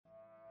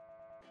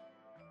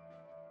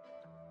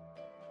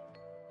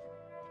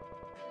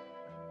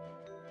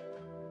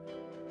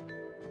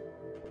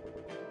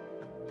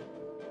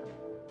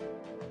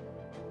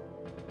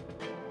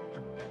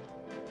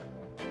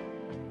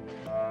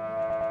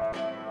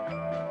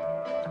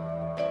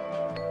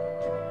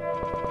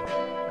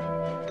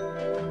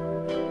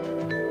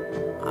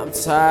I'm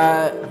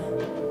tired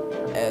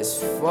as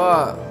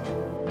fuck.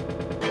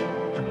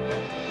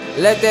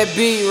 Let that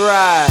beat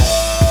ride.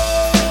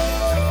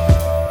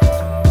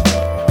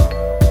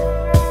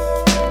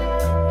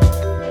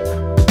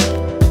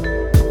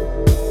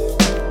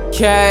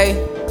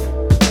 K.I.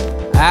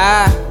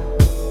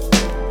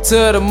 to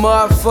the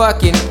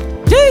motherfucking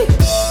D.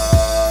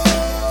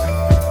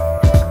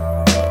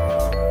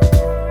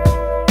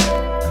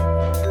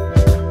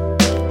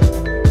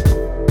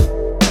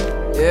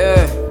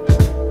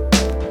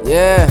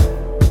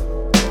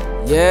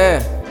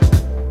 Yeah.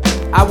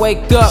 I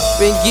wake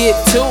up and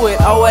get to it.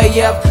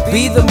 OAF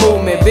be the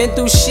movement. Been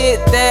through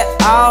shit that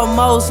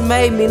almost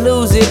made me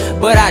lose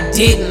it, but I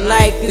didn't,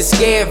 like the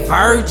scared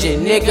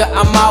virgin. Nigga,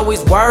 I'm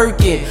always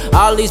working.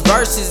 All these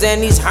verses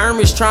and these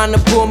hermits trying to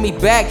pull me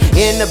back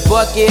in the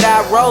bucket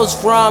I rose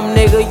from.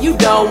 Nigga, you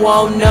don't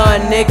want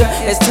none, nigga.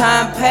 As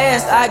time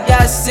passed, I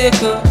got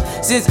sicker.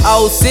 Since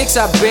 06,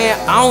 I've been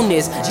on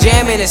this,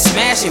 jamming and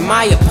smashing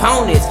my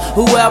opponents.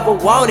 Whoever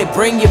want it,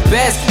 bring your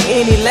best.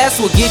 Any less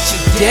will get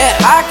you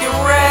dead. I can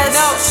rest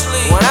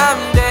when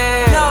I'm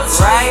dead.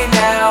 Right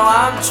now,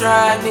 I'm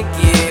trying to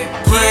get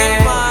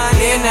money.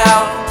 You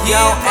know,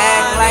 don't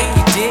act like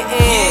you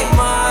didn't.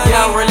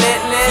 Yo,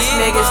 relentless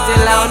nigga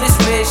still on this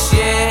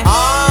mission.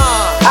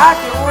 I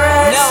can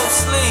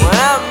rest when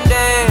I'm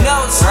dead.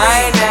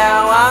 Right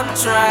now, I'm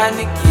trying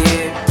to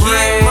get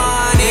money.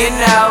 You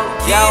know,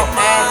 don't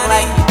act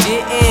like you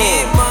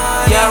didn't.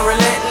 Yo,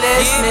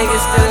 relentless nigga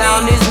still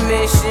on this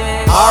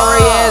mission.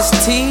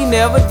 R.A.S.T.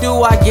 never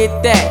do I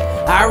get that.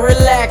 I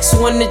relax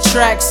when the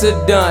tracks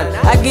are done.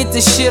 I get the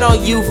shit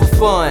on you for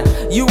fun.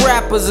 You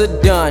rappers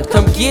are done,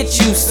 come get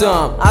you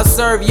some. I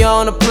serve you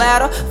on a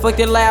platter, fuck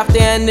your laughter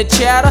and the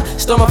chatter.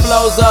 Store my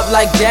flows up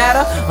like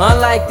data.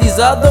 Unlike these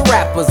other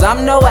rappers,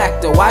 I'm no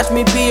actor. Watch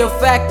me be a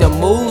factor.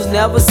 Moves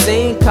never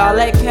seen, call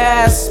that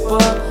Casper.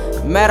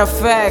 Matter of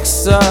fact,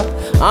 sir,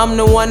 I'm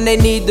the one they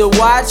need to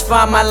watch.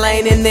 Find my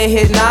lane and then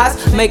hit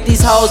knots. Make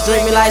these hoes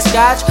drink me like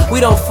scotch. We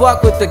don't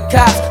fuck with the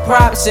cops.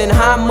 Props and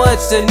how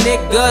much the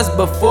niggas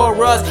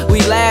before us.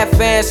 We laugh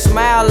and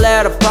smile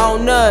at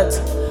upon nuts.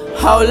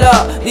 Hold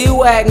up, these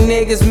whack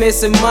niggas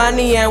missing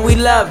money and we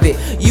love it.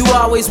 You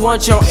always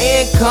want your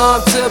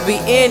income to be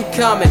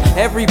incoming.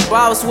 Every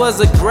boss was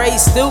a great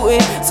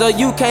student, so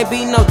you can't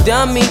be no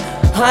dummy.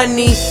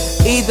 Honey,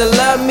 either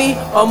love me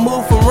or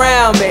move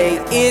around me.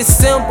 It's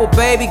simple,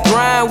 baby,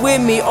 grind with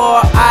me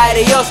or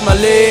adios, my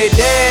lady.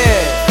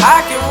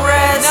 I can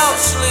rest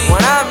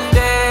when I'm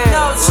dead.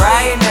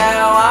 Right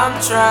now, I'm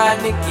trying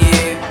to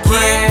get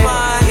money.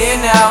 You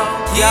know,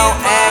 don't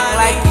act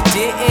like you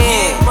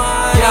didn't.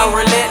 Yo,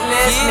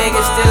 relentless nigga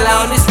still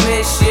on this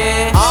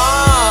mission.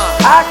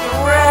 I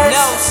can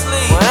rest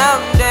when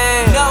I'm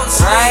dead.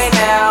 Right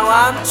now,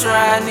 I'm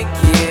trying to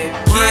get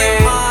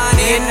money.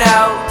 You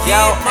know,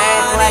 don't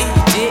act like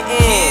you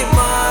didn't.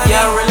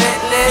 Yo,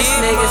 relentless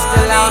nigga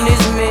still on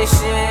this mission.